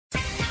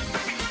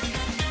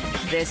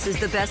This is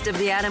the Best of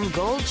the Adam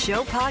Gold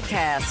Show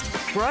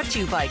podcast, brought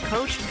to you by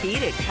Coach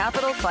Pete at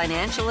Capital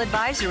Financial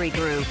Advisory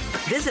Group.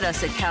 Visit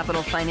us at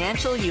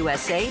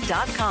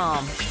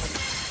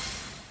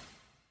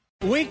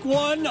capitalfinancialusa.com. Week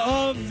 1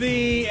 of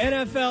the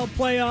NFL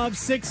playoffs,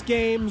 6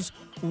 games,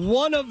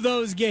 one of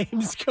those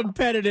games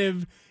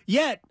competitive,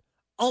 yet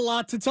a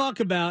lot to talk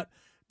about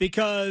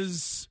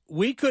because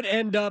we could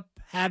end up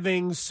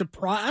having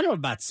I don't know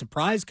about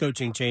surprise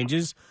coaching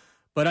changes,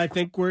 but I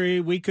think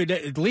we could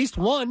at least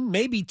one,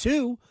 maybe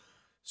two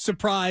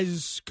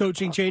surprise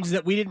coaching changes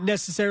that we didn't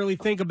necessarily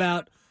think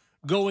about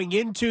going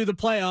into the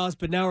playoffs,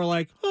 but now we're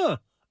like,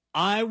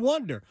 I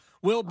wonder.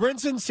 Will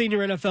Brinson, senior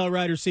NFL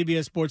writer,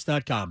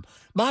 CBSSports.com,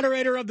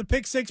 moderator of the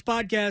Pick Six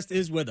podcast,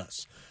 is with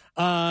us.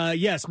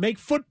 Yes, make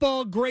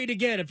football great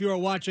again if you are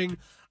watching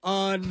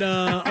on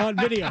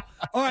video.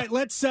 All right,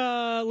 let's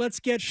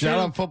get shout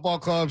out Football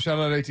Club, shout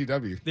out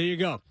ATW. There you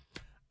go.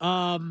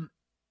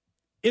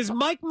 Is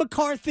Mike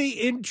McCarthy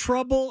in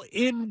trouble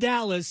in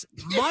Dallas?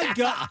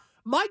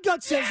 My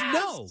gut says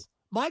no.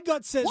 My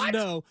gut says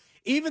no.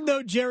 Even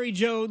though Jerry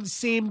Jones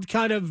seemed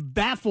kind of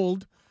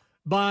baffled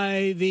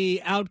by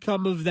the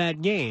outcome of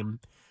that game,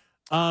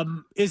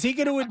 is he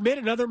going to admit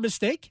another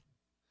mistake?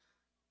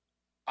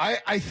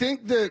 I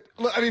think that,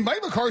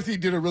 Mike McCarthy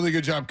did a really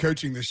good job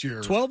coaching this year.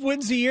 12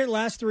 wins a year,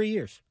 last 3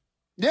 years.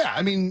 Yeah,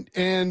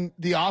 and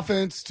the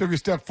offense took a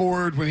step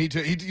forward when he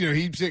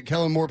sent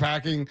Kellen Moore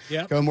packing.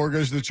 Yep. Kellen Moore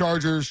goes to the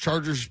Chargers.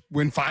 Chargers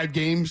win 5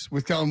 games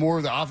with Kellen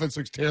Moore. The offense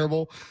looks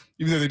terrible,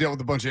 even though they dealt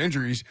with a bunch of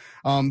injuries.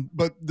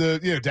 But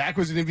Dak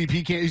was an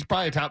MVP candidate. He's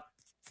probably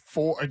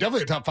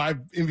definitely a top 5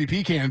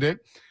 MVP candidate.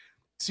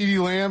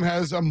 CeeDee Lamb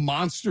has a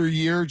monster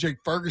year. Jake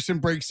Ferguson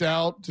breaks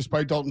out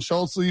despite Dalton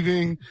Schultz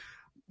leaving.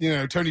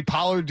 Tony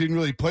Pollard didn't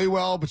really play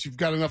well, but you've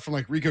got enough from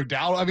like Rico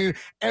Dowdle.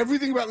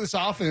 Everything about this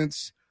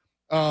offense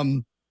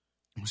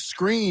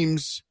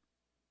screams,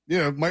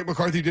 Mike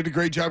McCarthy did a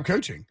great job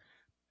coaching.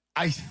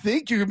 I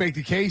think you could make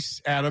the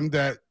case, Adam,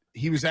 that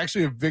he was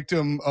actually a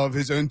victim of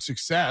his own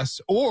success,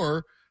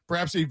 or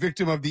perhaps a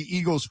victim of the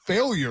Eagles'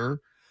 failure,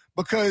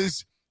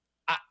 because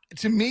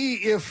to me,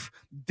 if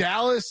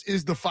Dallas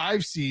is the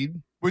 5 seed,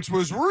 which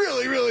was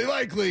really, really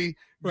likely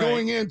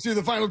going into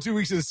the final 2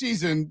 weeks of the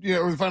season,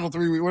 or the final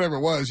 3 weeks, whatever it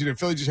was,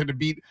 Philly just had to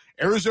beat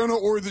Arizona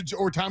or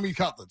Tommy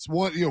Cutlets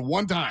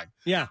one time,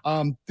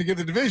 to get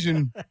the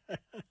division.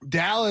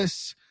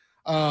 Dallas,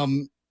 or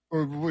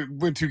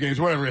win 2 games,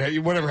 whatever had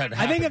to happen.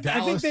 I think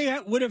they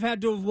would have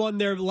had to have won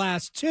their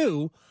last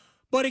 2.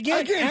 But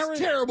again,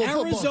 terrible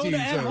Arizona teams,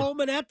 at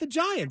home and at the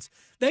Giants,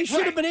 they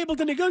should have been able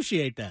to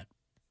negotiate that.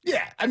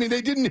 Yeah,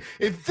 they didn't.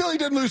 If Philly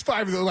doesn't lose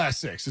 5 of the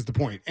last 6 is the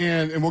point,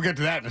 and we'll get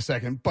to that in a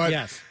second. But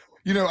yes.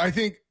 I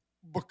think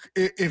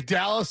if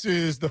Dallas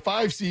is the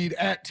 5 seed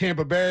at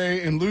Tampa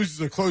Bay and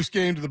loses a close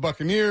game to the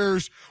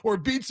Buccaneers or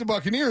beats the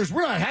Buccaneers,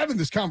 we're not having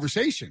this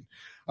conversation.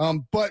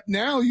 But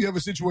now you have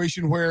a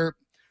situation where,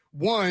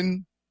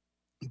 one,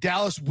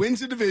 Dallas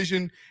wins the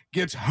division,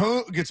 gets a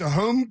home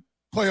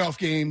playoff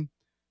game.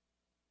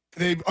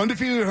 They've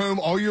undefeated at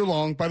home all year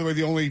long. By the way,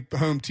 the only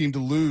home team to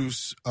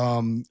lose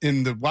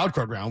in the wild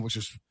card round, which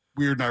is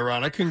weird and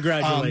ironic.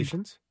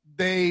 Congratulations.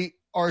 They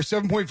are a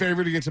 7-point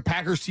favorite against a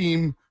Packers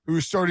team who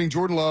is starting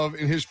Jordan Love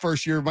in his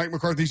first year, Mike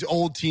McCarthy's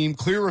old team.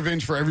 Clear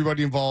revenge for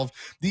everybody involved.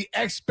 The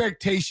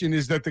expectation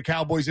is that the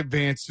Cowboys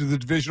advance to the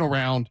divisional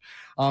round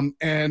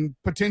and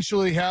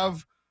potentially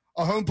have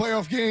a home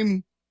playoff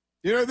game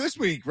this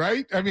week,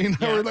 right?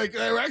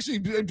 We're actually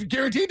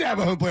guaranteed to have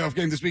a home playoff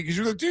game this week because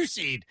you're the 2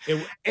 seed.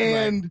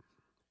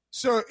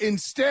 So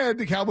instead,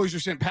 the Cowboys are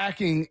sent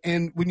packing.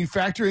 And when you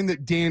factor in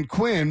that Dan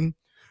Quinn,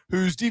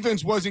 whose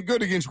defense wasn't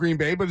good against Green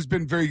Bay, but has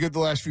been very good the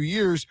last few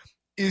years,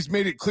 is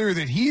made it clear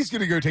that he's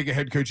going to go take a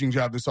head coaching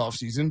job this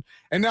offseason.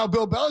 And now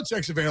Bill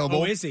Belichick's available.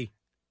 Oh, is he?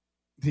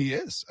 He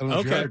is. I don't know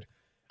if you heard.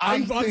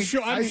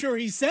 I'm sure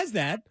he says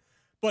that,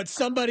 but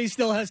somebody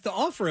still has to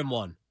offer him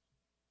one.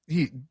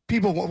 You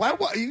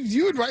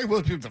would write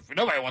with people.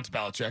 Nobody wants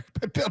Belichick.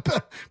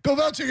 Bill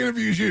Belichick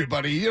interviews you,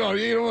 buddy. You don't want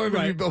to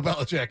interview Bill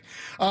Belichick.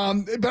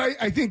 But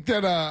I think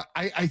that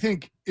I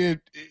think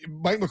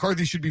Mike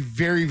McCarthy should be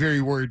very,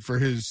 very worried for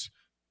his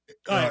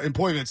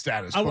employment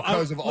status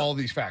because of all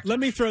these factors. Let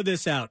me throw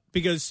this out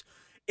because,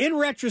 in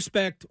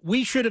retrospect,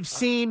 we should have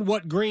seen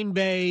what Green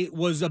Bay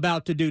was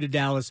about to do to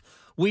Dallas.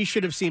 We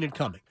should have seen it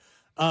coming.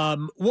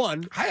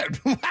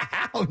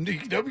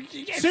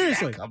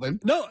 Seriously,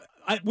 no.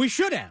 We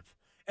should have.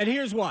 And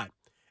here's why.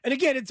 And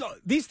again,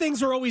 these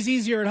things are always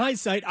easier in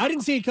hindsight. I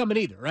didn't see it coming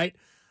either, right?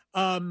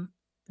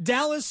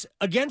 Dallas,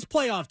 against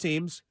playoff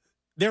teams,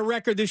 their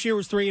record this year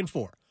was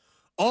 3-4.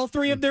 All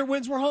 3 of their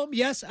wins were home.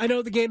 Yes, I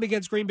know the game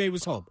against Green Bay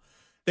was home.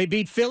 They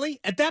beat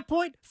Philly. At that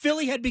point,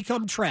 Philly had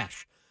become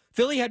trash.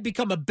 Philly had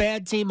become a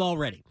bad team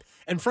already.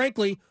 And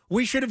frankly,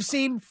 we should have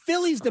seen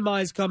Philly's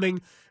demise coming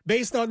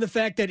based on the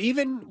fact that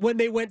even when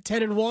they went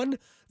 10-1,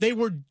 they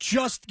were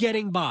just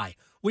getting by.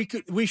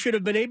 We should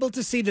have been able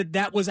to see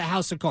that was a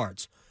house of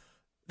cards.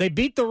 They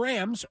beat the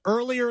Rams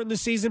earlier in the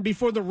season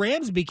before the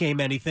Rams became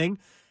anything,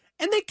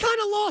 and they kind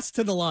of lost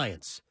to the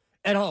Lions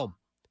at home.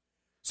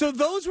 So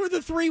those were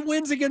the 3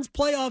 wins against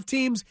playoff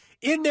teams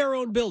in their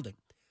own building.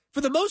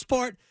 For the most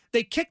part,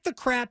 they kicked the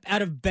crap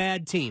out of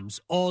bad teams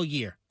all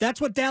year.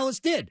 That's what Dallas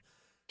did.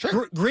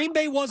 Sure. Green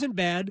Bay wasn't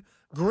bad.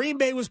 Green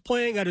Bay was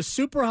playing at a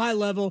super high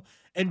level,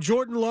 and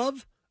Jordan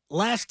Love,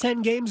 last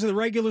 10 games of the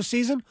regular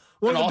season,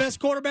 one of the best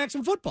quarterbacks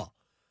in football.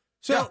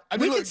 So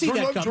we can see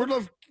that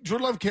coming.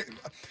 Jordan Love,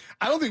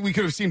 I don't think we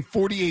could have seen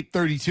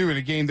 48-32 in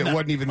a game that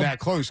wasn't even that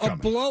close coming. A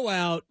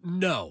blowout,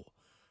 no.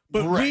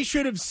 But we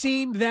should have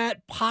seen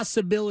that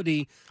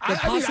possibility,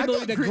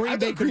 that Green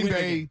Bay could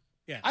win.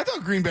 Yeah. I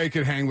thought Green Bay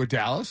could hang with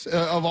Dallas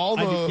of all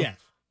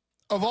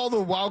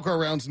the wild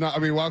card rounds.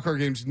 Wild card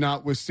games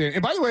notwithstanding.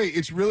 And by the way,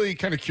 it's really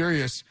kind of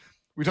curious.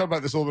 We talked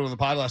about this a little bit on the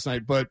pod last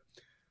night, but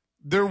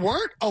there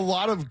weren't a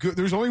lot of good.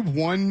 There was only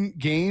one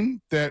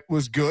game that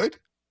was good: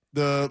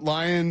 the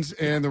Lions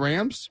and the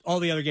Rams. All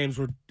the other games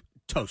were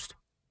toast,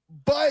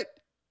 but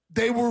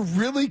they were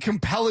really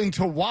compelling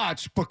to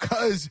watch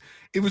because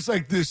it was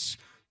like this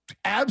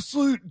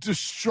absolute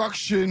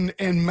destruction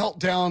and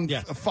meltdown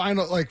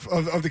final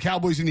of the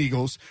Cowboys and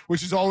Eagles,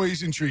 which is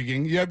always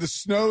intriguing. You had the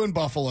snow in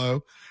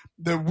Buffalo,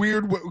 the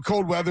weird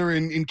cold weather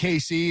in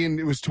KC, and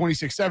it was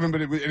 26-7,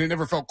 but it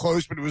never felt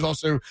close, but it was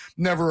also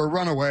never a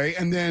runaway.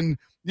 And then,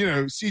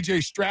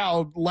 CJ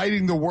Stroud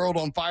lighting the world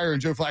on fire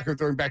and Joe Flacco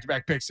throwing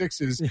back-to-back pick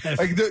sixes. Yes.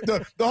 Like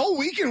the whole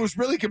weekend was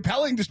really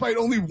compelling despite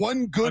only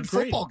one good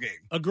football game.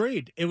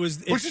 Agreed.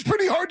 Which is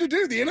pretty hard to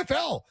do. The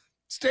NFL.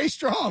 Stay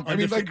strong.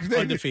 Undefeated.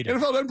 The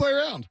NFL doesn't play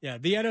around. Yeah,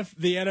 the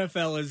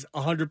NFL is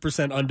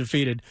 100%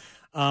 undefeated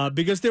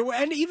because there were,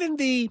 and even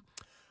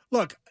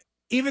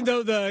even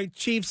though the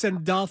Chiefs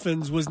and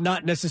Dolphins was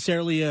not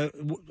necessarily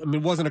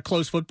wasn't a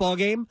close football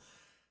game,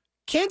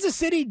 Kansas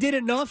City did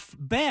enough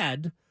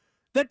bad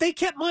that they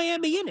kept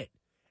Miami in it,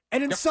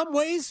 and in some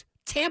ways,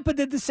 Tampa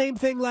did the same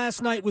thing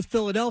last night with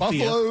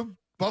Philadelphia.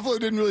 Buffalo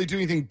didn't really do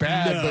anything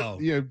bad, but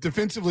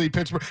defensively,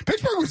 Pittsburgh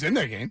was in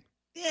that game.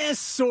 Yeah,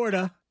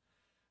 sorta.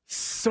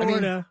 But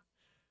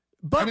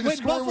when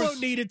Buffalo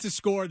needed to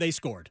score, they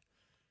scored.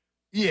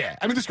 Yeah.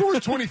 The score was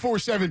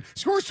 24-7.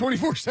 Score was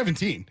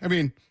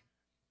 24-17.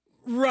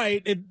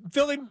 Right. That's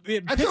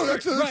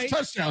a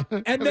touchdown.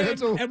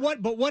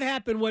 But what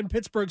happened when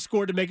Pittsburgh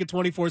scored to make it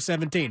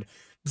 24-17?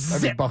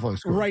 Zip, Buffalo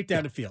scored. Right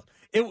down the field.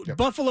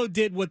 Buffalo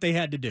did what they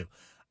had to do.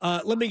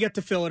 Let me get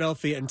to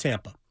Philadelphia and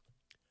Tampa.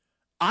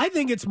 I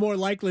think it's more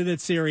likely that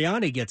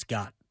Sirianni gets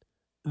got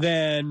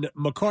than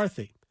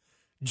McCarthy.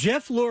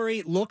 Jeff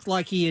Lurie looked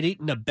like he had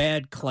eaten a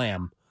bad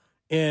clam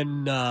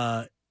in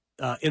the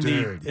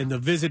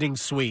visiting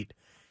suite.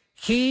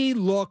 He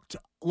looked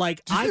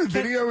like Did you see the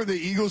video where the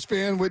Eagles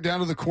fan went down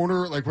to the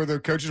corner, like where their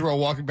coaches were all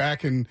walking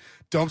back, and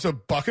dumps a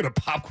bucket of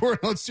popcorn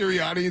on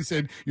Sirianni and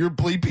said, "You're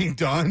bleeping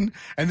done,"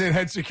 and then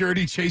had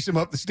security chase him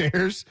up the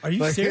stairs. Are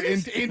you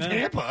serious? In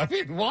Tampa?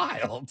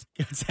 Wild.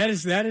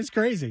 That is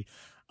crazy.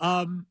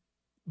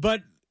 But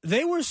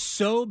they were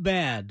so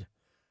bad,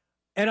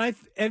 and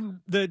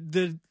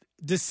the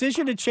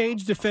decision to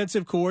change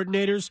defensive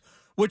coordinators,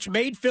 which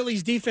made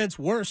Philly's defense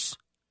worse.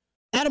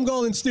 Adam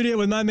Gold in studio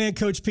with my man,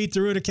 Coach Pete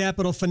DeRuta,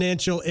 Capital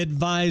Financial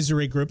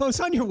Advisory Group. I was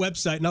on your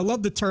website, and I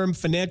love the term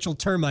financial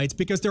termites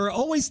because there are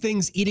always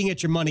things eating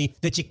at your money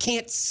that you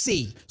can't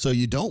see. So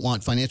you don't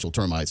want financial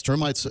termites.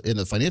 Termites in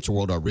the financial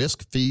world are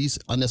risk, fees,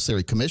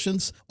 unnecessary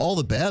commissions. All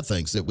the bad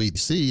things that we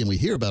see and we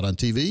hear about on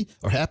TV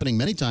are happening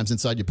many times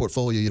inside your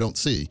portfolio you don't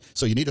see.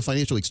 So you need a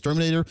financial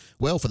exterminator.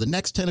 Well, for the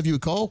next 10 of you who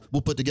call,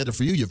 we'll put together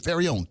for you your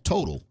very own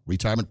total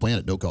retirement plan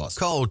at no cost.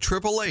 Call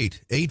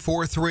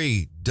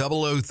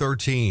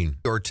 888-843-0013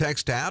 or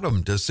text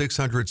Adam to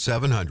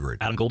 600-700.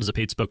 Adam Gold is a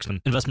paid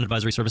spokesman. Investment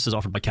advisory services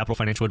offered by Capital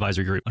Financial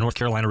Advisory Group, a North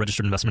Carolina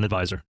registered investment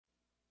advisor.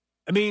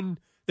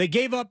 They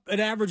gave up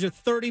an average of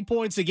 30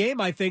 points a game,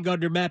 I think,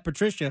 under Matt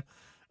Patricia.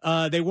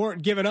 They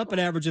weren't giving up an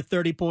average of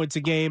 30 points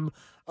a game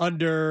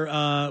under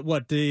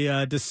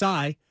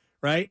Desai,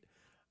 right?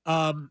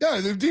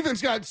 The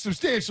defense got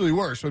substantially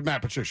worse with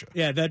Matt Patricia.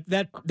 Yeah,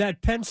 that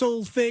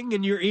pencil thing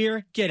in your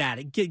ear, get at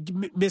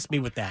it. Miss me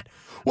with that.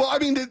 Well,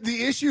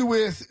 the issue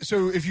with,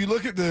 so if you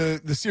look at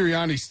the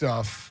Sirianni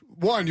stuff,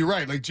 one, you're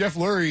right. Like Jeff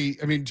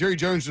Lurie, Jerry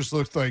Jones just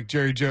looked like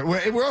Jerry Jones.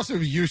 We're also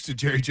used to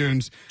Jerry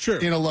Jones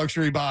in a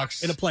luxury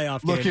box. In a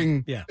playoff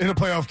game. In a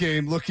playoff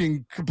game,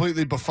 looking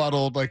completely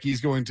befuddled, like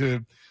he's going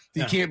to,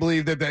 he can't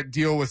believe that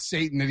deal with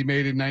Satan that he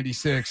made in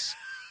 96.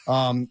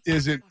 Like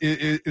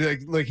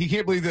he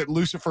can't believe that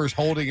Lucifer's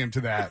holding him to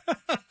that.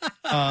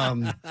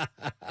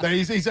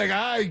 He's like,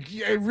 I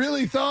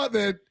really thought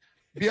that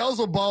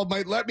Beelzebub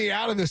might let me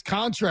out of this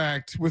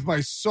contract with my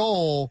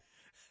soul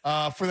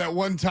for that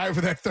one time,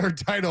 for that third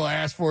title I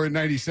asked for in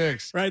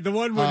 96. Right, the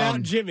one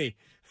without Jimmy.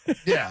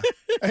 Yeah.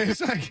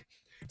 It's like,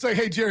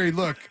 hey, Jerry,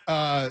 look,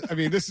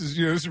 this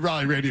is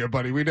Raleigh Radio,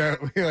 buddy. We know,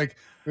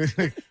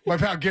 my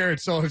pal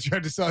Garrett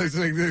tried to sell his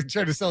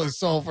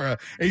soul for a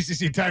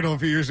ACC title a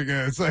few years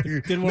ago. It's like,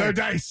 no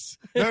dice,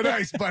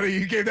 buddy.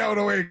 You gave that one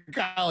away in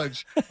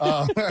college.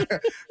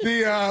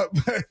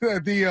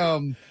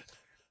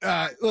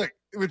 Look,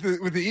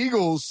 with the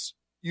Eagles,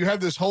 you have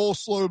this whole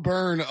slow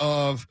burn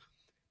of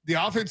the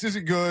offense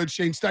isn't good.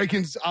 Shane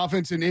Steichen's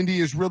offense in Indy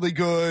is really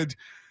good.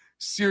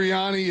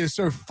 Sirianni is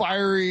so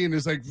fiery and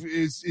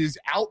is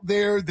out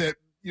there that,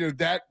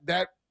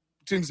 that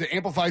tends to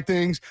amplify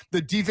things.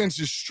 The defense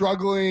is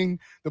struggling.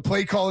 The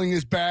play calling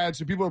is bad.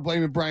 So people are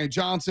blaming Brian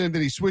Johnson.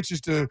 Then he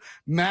switches to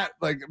Matt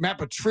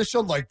Patricia.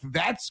 Like,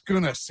 that's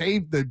going to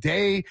save the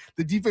day.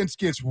 The defense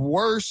gets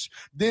worse.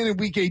 Then in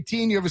week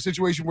 18, you have a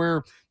situation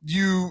where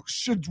you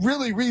should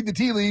really read the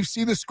tea leaves,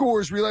 see the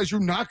scores, realize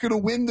you're not going to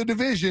win the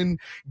division,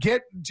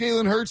 get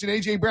Jalen Hurts and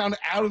A.J. Brown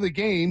out of the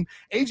game.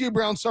 A.J.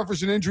 Brown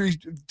suffers an injury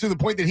to the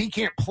point that he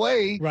can't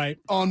play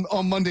on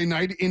Monday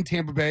night in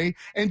Tampa Bay.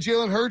 And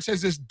Jalen Hurts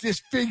has this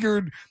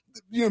disfigured,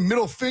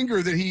 middle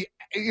finger that he,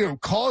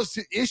 caused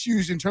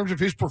issues in terms of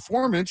his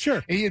performance.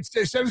 Sure. And he had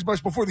said as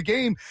much before the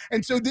game.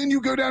 And so then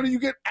you go down and you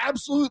get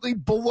absolutely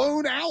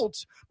blown out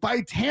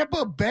by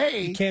Tampa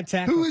Bay. You can't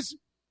tackle. Who is...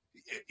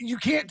 You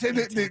can't.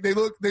 They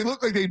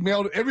look like they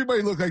mailed it.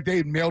 Everybody looked like they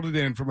had mailed it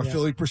in from a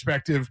Philly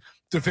perspective,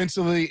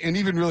 defensively and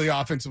even really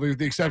offensively, with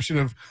the exception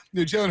of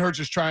Jalen Hurts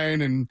is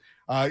trying and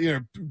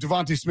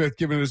Devontae Smith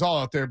giving it his all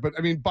out there. But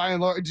I mean, by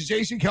and large,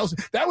 Jason Kelce.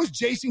 That was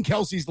Jason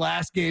Kelce's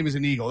last game as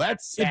an Eagle.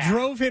 That's sad. It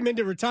drove him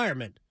into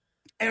retirement.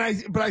 And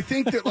I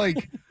think that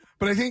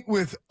but I think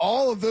with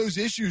all of those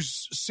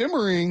issues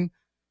simmering.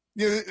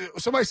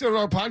 Somebody said on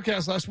our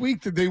podcast last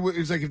week that it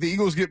was like if the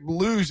Eagles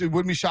lose, it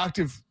wouldn't be shocked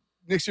if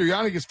Nick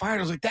Sirianni gets fired.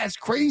 I was like, that's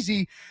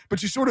crazy.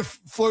 But you sort of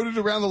floated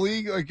around the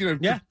league,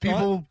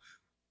 people,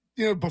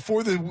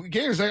 before the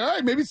game. It's like, all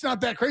right, maybe it's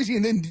not that crazy.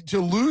 And then to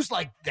lose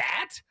like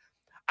that,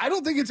 I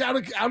don't think it's out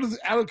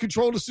of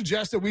control to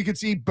suggest that we could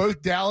see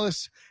both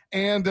Dallas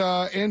and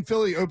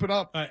Philly open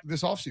up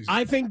this offseason.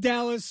 I think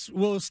Dallas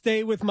will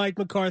stay with Mike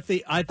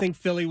McCarthy. I think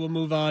Philly will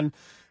move on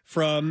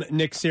from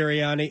Nick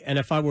Sirianni, and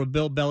if I were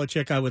Bill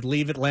Belichick, I would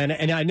leave Atlanta.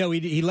 And I know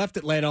he left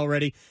Atlanta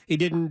already. He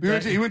didn't.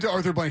 He went to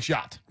Arthur Blank's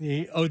yacht.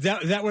 Is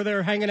that where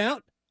they're hanging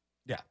out?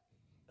 Yeah.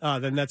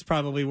 Then that's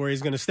probably where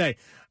he's going to stay.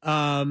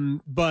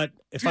 But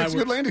if it's a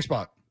good landing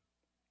spot.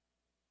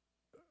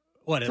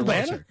 What,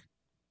 Atlanta?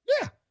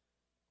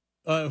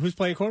 Yeah. Who's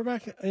playing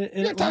quarterback?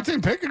 Top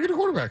 10 pick. A good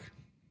quarterback.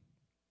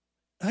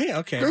 Oh, yeah,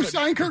 okay. Go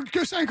sign Kirk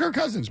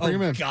Cousins. Bring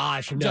him in.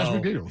 Gosh, no. Josh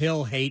McDaniels.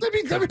 He'll hate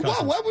Kirk Cousins.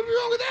 What would be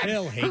wrong with that?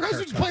 He'll hate Kirk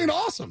Cousins is playing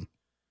awesome.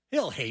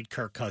 He'll hate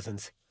Kirk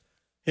Cousins.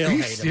 Are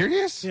you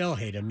serious? He'll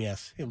hate him,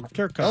 yes.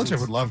 Kirk Cousins.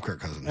 Belichick would love Kirk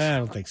Cousins. I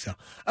don't think so.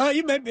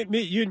 You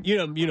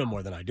know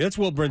more than I do. That's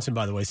Will Brinson,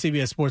 by the way.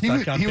 CBS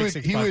Sports.com.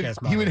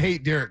 He would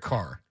hate Derek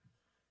Carr.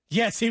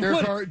 Yes, he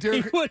would.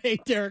 He would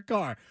hate Derek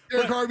Carr.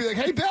 Derek Carr would be like,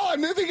 "Hey, Bill,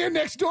 I'm moving in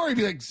next door." He'd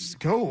be like,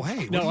 "Go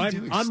away." No,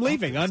 I'm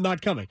leaving. I'm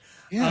not coming.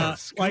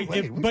 Yes,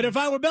 but if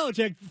I were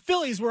Belichick,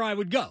 Philly's where I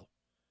would go.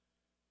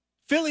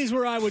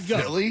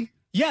 Philly?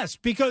 Yes,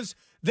 because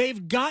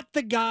they've got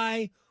the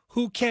guy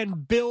who can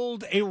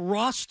build a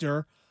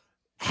roster.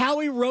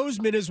 Howie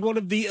Roseman is one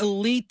of the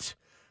elite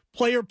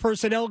player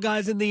personnel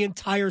guys in the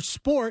entire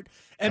sport,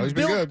 and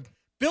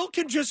Bill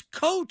can just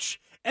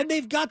coach. And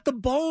they've got the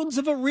bones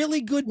of a really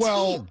good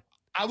team.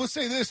 I will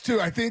say this, too.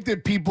 I think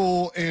that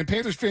people and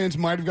Panthers fans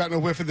might have gotten a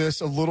whiff of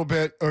this a little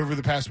bit over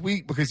the past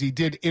week because he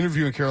did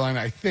interview in Carolina,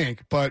 I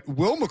think. But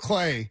Will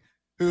McClay,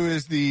 who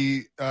is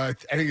I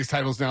think his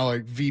title is now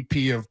like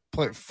VP of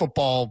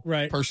football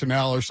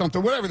personnel or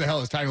something, whatever the hell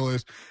his title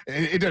is.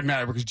 It doesn't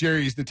matter because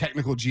Jerry's the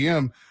technical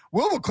GM.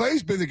 Will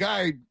McClay's been the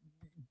guy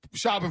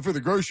shopping for the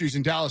groceries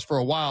in Dallas for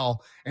a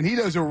while, and he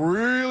does a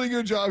really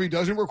good job. He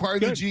doesn't require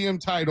the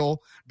GM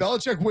title.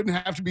 Belichick wouldn't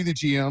have to be the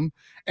GM,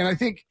 and I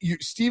think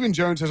Stephen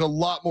Jones has a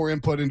lot more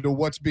input into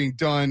what's being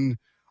done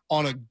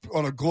on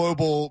a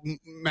global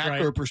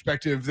macro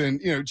perspective than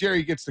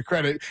Jerry gets the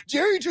credit.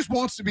 Jerry just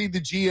wants to be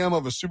the GM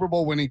of a Super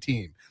Bowl winning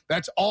team.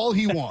 That's all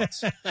he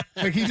wants.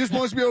 Like, he just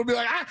wants to be able to be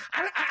like,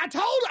 I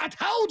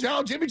told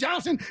y'all, Jimmy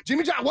Johnson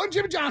wasn't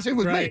Jimmy Johnson, it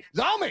was me. It's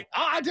all me.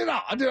 I did it.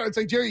 It's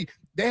like, Jerry,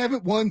 they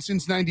haven't won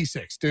since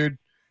 '96, dude.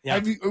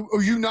 Yeah.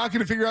 Are you not going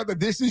to figure out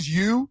that this is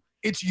you?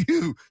 It's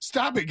you.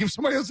 Stop it. Give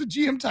somebody else a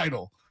GM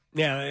title.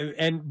 Yeah,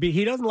 and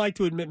he doesn't like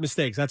to admit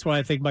mistakes. That's why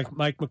I think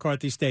Mike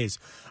McCarthy stays.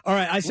 All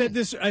right, I said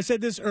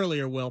this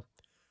earlier, Will.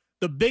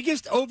 The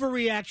biggest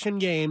overreaction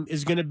game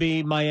is going to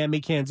be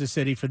Miami-Kansas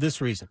City for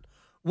this reason.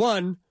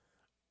 One,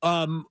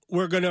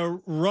 we're going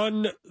to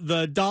run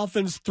the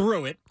Dolphins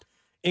through it,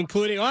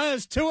 including,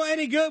 is Tua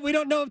any good? We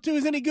don't know if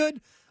Tua's any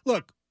good.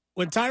 Look,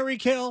 when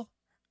Tyreek Hill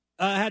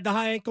had the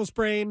high ankle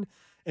sprain,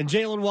 and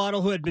Jalen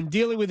Waddle, who had been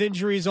dealing with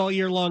injuries all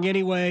year long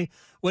anyway,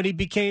 when he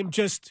became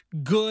just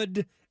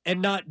good and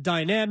not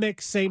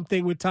dynamic, same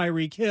thing with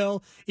Tyreek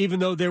Hill, even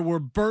though there were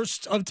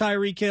bursts of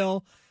Tyreek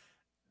Hill,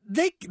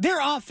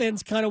 their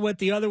offense kind of went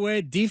the other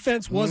way.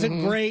 Defense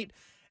wasn't great.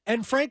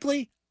 And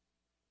frankly,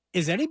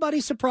 is anybody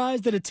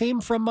surprised that a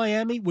team from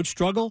Miami would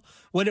struggle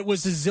when it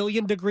was a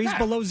zillion degrees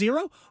below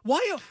zero?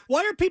 Why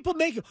are people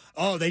making,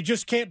 they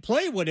just can't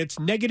play when it's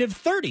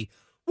 -30?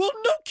 Well,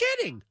 no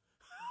kidding.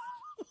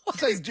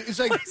 It's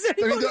like Why is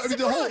anybody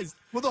surprised?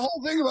 The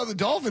whole thing about the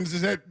Dolphins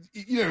is that,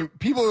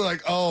 people are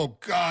like, oh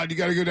God, you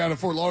got to go down to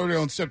Fort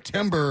Lauderdale in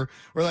September,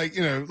 or like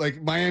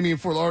Miami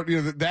and Fort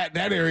Lauderdale, that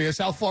area,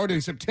 South Florida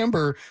in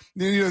September.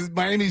 Then,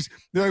 Miami's,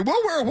 they're like,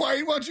 we'll wear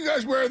white. Why don't you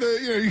guys wear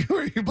you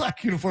wear your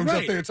black uniforms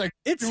up there? It's like,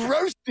 it's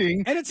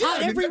roasting. And it's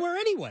hot everywhere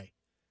anyway.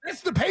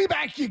 That's the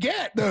payback you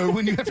get, though,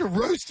 when you have to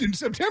roast in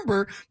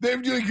September.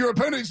 Your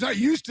opponent's not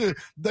used to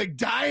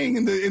dying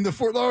in the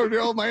Fort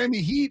Lauderdale, Miami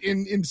heat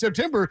in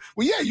September.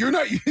 Well, yeah, you're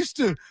not used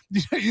to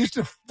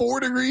 4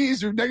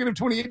 degrees or negative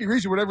 28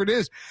 degrees or whatever it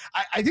is.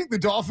 I think the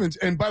Dolphins,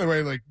 and by the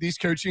way, these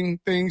coaching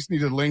things need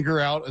to linger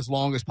out as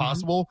long as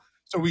possible,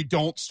 so we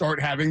don't start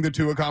having the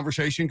Tua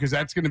conversation, because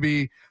that's going to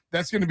be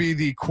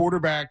the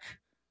quarterback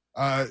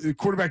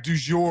du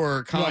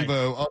jour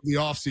convo of the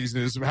offseason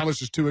is how much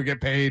does Tua get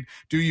paid?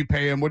 Do you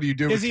pay him? What do you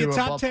do with Tua? Is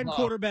he a top 10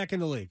 quarterback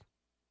in the league?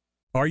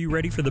 Are you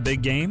ready for the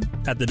big game?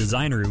 At the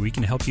Designery, we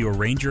can help you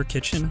arrange your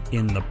kitchen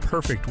in the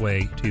perfect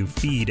way to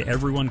feed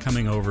everyone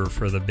coming over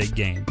for the big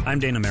game. I'm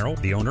Dana Merrill,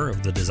 the owner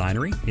of the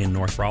Designery in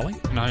North Raleigh.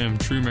 And I am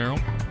True Merrill.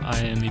 I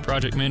am the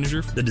project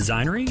manager. The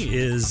Designery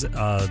is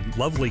a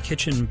lovely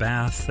kitchen,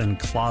 bath, and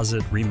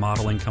closet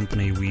remodeling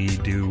company. We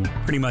do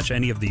pretty much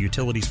any of the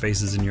utility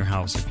spaces in your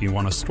house. If you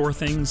want to store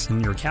things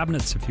in your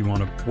cabinets, if you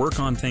want to work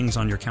on things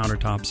on your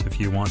countertops, if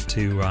you want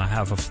to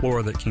have a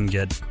floor that can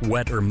get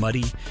wet or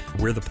muddy,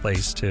 we're the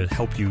place to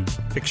help you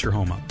fix your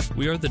home up.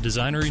 We are the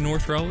Designery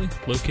North Raleigh,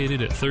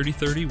 located at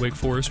 3030 Wake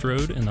Forest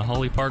Road in the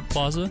Holly Park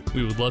Plaza.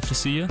 We would love to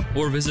see you,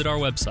 or visit our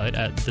website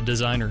at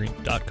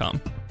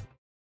thedesignery.com.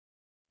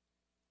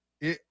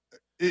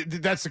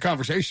 That's the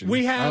conversation.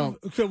 We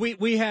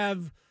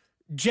have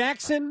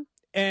Jackson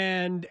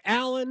and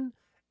Allen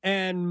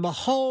and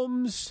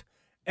Mahomes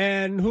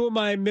and who am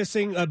I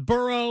missing?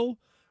 Burrow,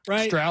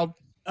 right? Stroud.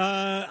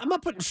 I'm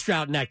not putting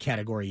Stroud in that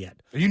category yet.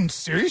 Are you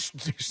serious?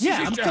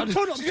 Yeah, I'm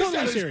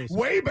totally serious.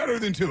 Way better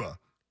than Tua.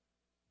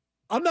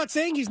 I'm not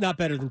saying he's not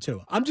better than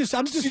Tua. I'm just.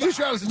 CJ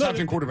Stroud is the top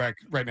 10 quarterback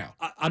right now.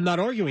 I'm not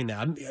arguing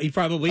that. He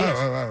probably is.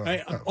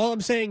 Right? All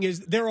I'm saying is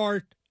there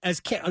are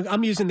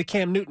I'm using the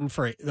Cam Newton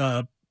for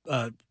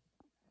kind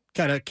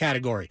of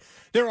category.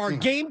 There are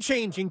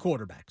game-changing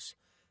quarterbacks.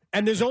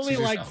 And there's only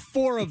like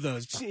 4 of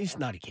those. He's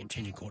not a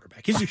game-changing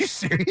quarterback. Are you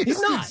serious? He's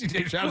not.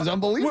 CJ Stroud is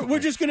unbelievable. We're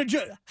just going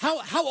to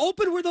how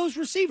open were those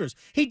receivers?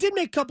 He did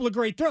make a couple of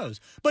great throws,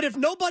 but if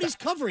nobody's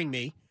covering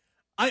me,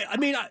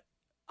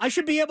 I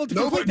should be able to.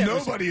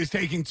 Nobody is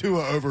taking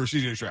Tua over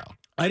CJ Stroud.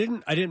 I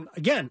didn't.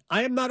 Again,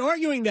 I am not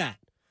arguing that.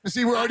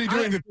 See, we're already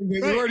doing the thing.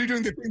 We're already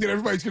doing the thing that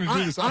everybody's going to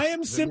do this. I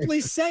am simply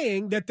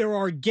saying that there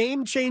are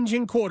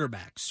game-changing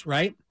quarterbacks,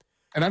 right?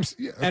 And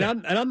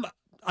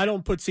I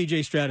don't put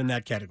C.J. Stroud in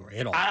that category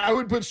at all. I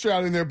would put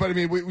Stroud in there, but I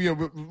mean, we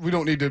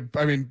don't need to.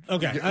 I mean,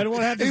 okay, I don't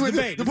want to have this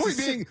debate.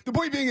 The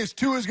point being is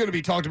Tua is going to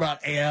be talked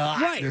about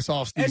this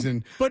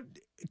offseason. But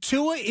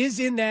Tua is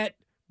in that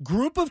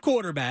group of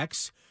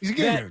quarterbacks. He's a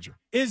game manager.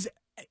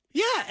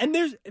 And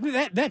there's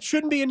that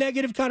shouldn't be a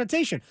negative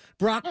connotation.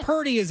 Brock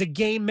Purdy is a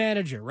game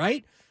manager,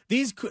 right?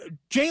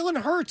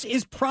 Jalen Hurts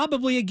is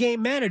probably a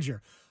game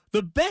manager.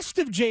 The best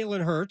of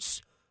Jalen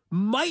Hurts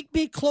might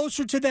be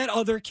closer to that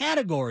other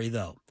category,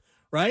 though.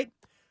 Right?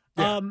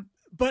 Yeah.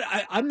 But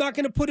I'm not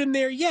going to put him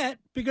there yet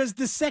because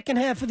the second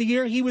half of the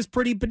year, he was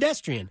pretty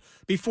pedestrian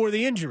before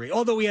the injury,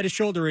 although he had a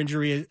shoulder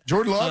injury.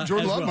 Jordan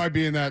Love might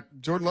be in that.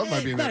 Jordan Love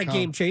might be in that. Not a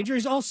game changer.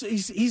 He's also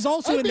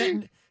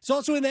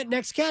in that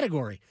next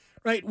category,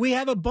 right? We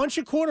have a bunch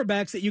of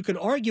quarterbacks that you can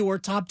argue are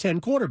top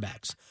 10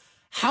 quarterbacks.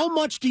 How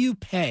much do you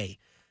pay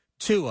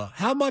Tua?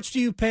 How much do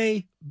you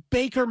pay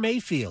Baker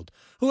Mayfield,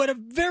 who had a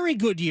very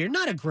good year,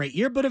 not a great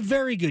year, but a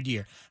very good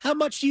year? How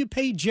much do you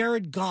pay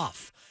Jared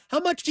Goff? How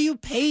much do you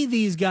pay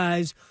these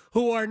guys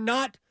who are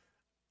not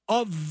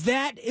of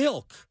that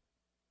ilk?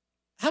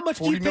 How much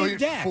do you pay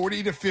Dak?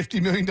 $40 to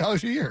 $50 million a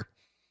year.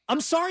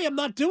 I'm sorry, I'm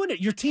not doing it.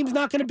 Your team's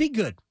not going to be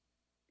good.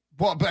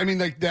 Well, but I mean,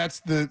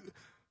 that's the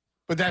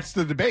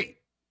debate.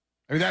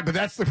 I mean,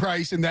 that's the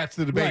price, and that's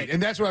the debate, right.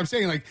 And that's what I'm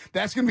saying. Like,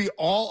 that's going to be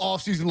all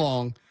offseason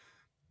long.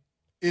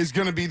 Is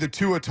going to be the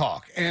Tua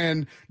talk.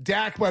 And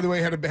Dak, by the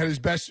way, had one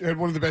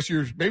of the best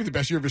years, maybe the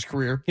best year of his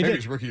career. Maybe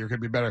his rookie year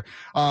could be better.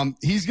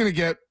 He's going to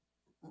get.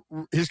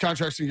 His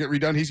contract's going to get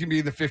redone. He's going to be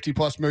in the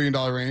 $50+ million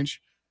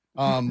range.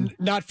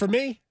 Not for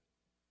me.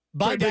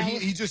 Bye,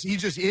 Dallas. He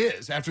just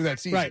is after that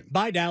season. Right.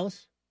 Bye,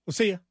 Dallas. We'll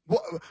see you.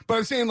 Well, but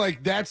I'm saying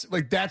that's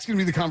going to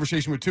be the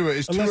conversation with Tua.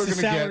 Unless the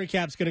salary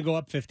cap's going to go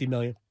up $50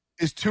 million.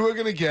 Is Tua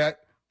going to get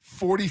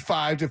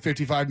 $45 to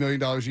 $55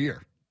 million a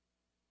year?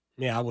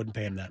 Yeah, I wouldn't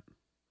pay him that.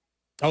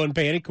 I wouldn't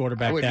pay any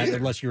quarterback that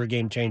unless you're a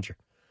game changer.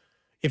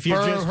 If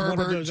you're just Herbert,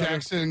 one of those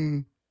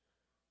Jackson.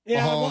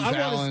 Yeah,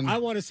 Mahomes, I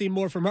want to see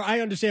more from her.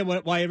 I understand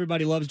why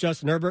everybody loves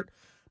Justin Herbert,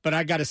 but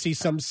I got to see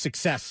some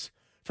success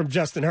from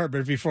Justin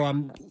Herbert before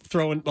I'm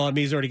throwing. Well,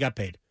 he's already got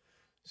paid.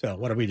 So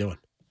what are we doing?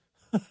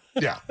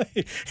 Yeah,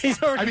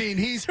 he's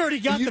already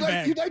got the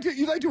bag.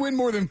 You'd like to win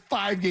more than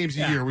 5 games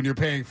a year when you're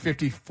paying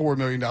 $54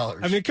 million.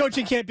 I mean,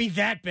 coaching can't be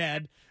that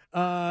bad.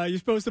 You're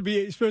supposed to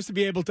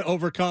be able to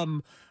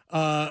overcome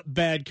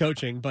bad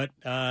coaching. But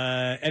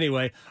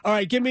anyway, all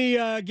right, give me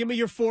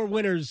your 4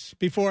 winners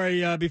before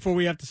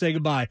we have to say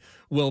goodbye.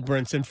 Will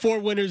Brinson, 4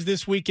 winners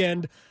this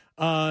weekend.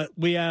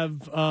 We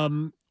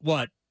have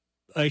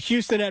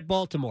Houston at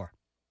Baltimore.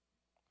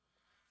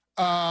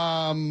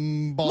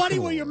 Baltimore. Money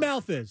where your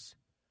mouth is.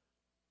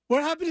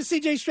 What happened to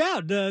C.J.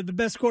 Stroud, the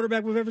best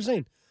quarterback we've ever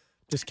seen?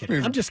 Just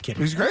kidding. I'm just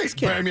kidding. He's great.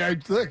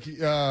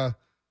 But,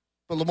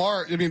 but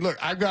Lamar. I mean, look,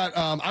 I've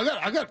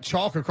got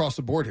chalk across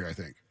the board here. I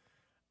think.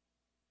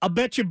 I'll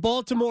bet you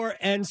Baltimore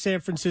and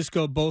San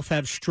Francisco both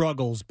have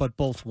struggles, but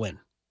both win.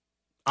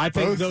 I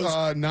think both those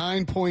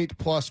 9-point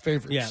plus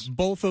favorites. Yeah,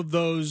 both of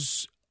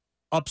those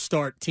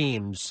upstart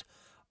teams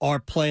are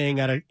playing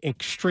at an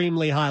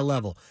extremely high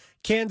level.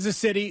 Kansas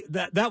City,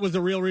 that was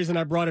the real reason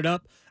I brought it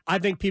up. I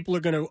think people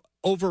are going to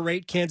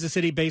overrate Kansas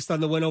City based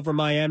on the win over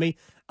Miami.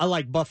 I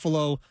like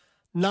Buffalo,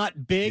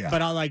 not big,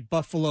 but I like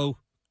Buffalo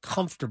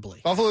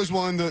comfortably. Buffalo's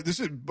won this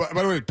is, by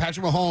the way,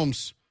 Patrick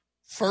Mahomes'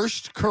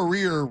 first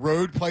career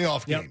road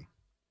playoff game.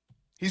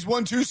 He's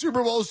won 2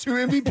 Super Bowls, 2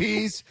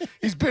 MVPs.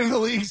 He's been in the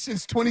league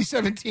since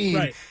 2017,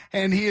 right.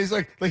 And he is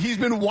like he's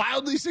been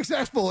wildly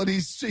successful, and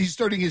he's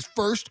starting his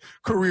first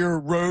career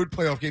road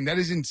playoff game. That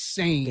is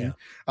insane.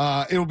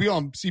 Yeah. It'll be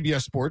on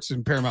CBS Sports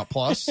and Paramount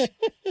Plus,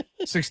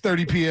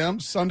 6:30 p.m.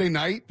 Sunday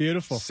night.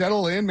 Beautiful.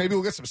 Settle in. Maybe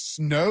we'll get some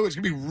snow. It's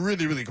gonna be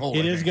really, really cold.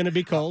 It is going to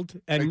be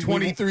cold, and like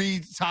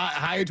 23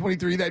 high of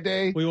 23 that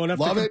day. We won't have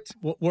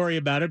to worry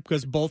about it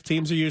because both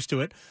teams are used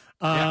to it.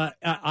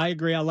 I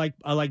agree. I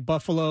like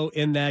Buffalo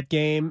in that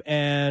game,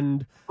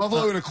 and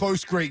Buffalo in a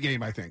close, great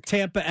game. I think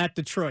Tampa at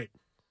Detroit.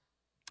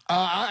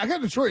 I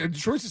got Detroit.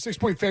 Detroit's a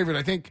 6-point favorite.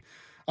 I think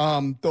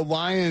the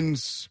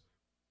Lions.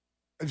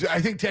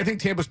 I think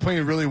Tampa's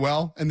playing really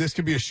well, and this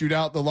could be a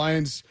shootout. The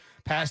Lions'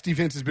 pass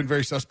defense has been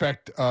very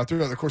suspect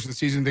throughout the course of the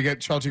season. They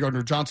get Chauncey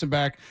Gardner-Johnson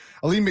back.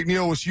 Aleem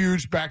McNeil was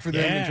huge back for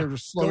them in terms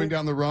of slowing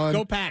down the run.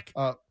 Go Pack.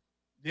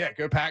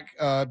 Go Pack.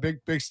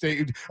 Big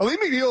state. Aleem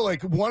McNeil,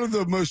 like one of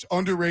the most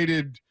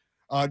underrated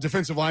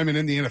defensive linemen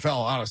in the NFL,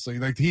 honestly.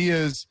 Like he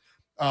is,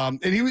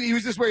 and he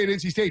was this way at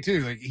NC State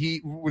too. Like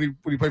when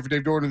he played for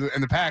Dave Doran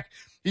and the Pack,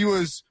 he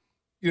was,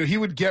 he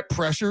would get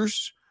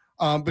pressures,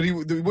 but he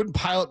wouldn't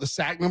pile up the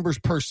sack numbers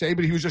per se,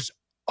 but he was just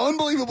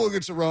unbelievable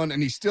against the run,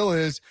 and he still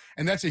is,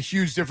 and that's a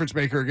huge difference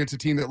maker against a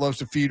team that loves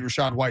to feed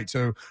Rashad White.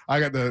 So I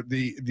got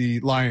the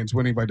Lions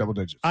winning by double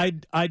digits.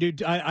 I do.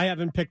 I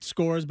haven't picked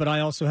scores, but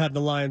I also have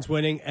the Lions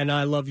winning, and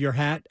I love your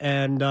hat,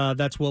 and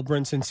that's Will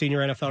Brinson, senior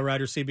NFL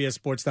writer,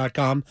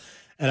 CBSSports.com,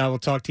 and I will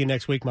talk to you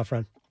next week, my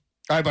friend.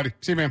 All right, buddy.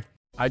 See you, man.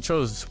 I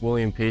chose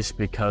William Peace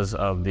because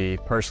of the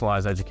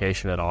personalized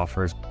education it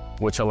offers,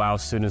 which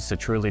allows students to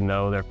truly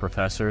know their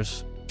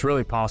professors. It's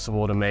really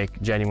possible to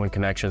make genuine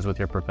connections with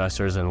your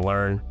professors and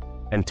learn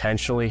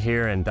intentionally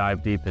here and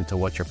dive deep into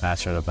what you're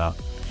passionate about.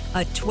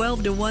 A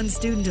 12-to-1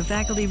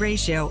 student-to-faculty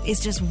ratio is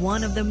just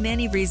one of the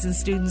many reasons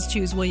students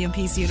choose William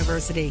Peace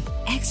University.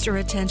 Extra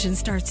attention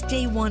starts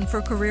day one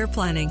for career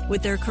planning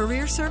with their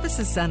Career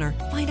Services Center.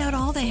 Find out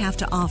all they have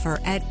to offer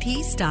at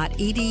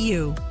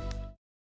peace.edu.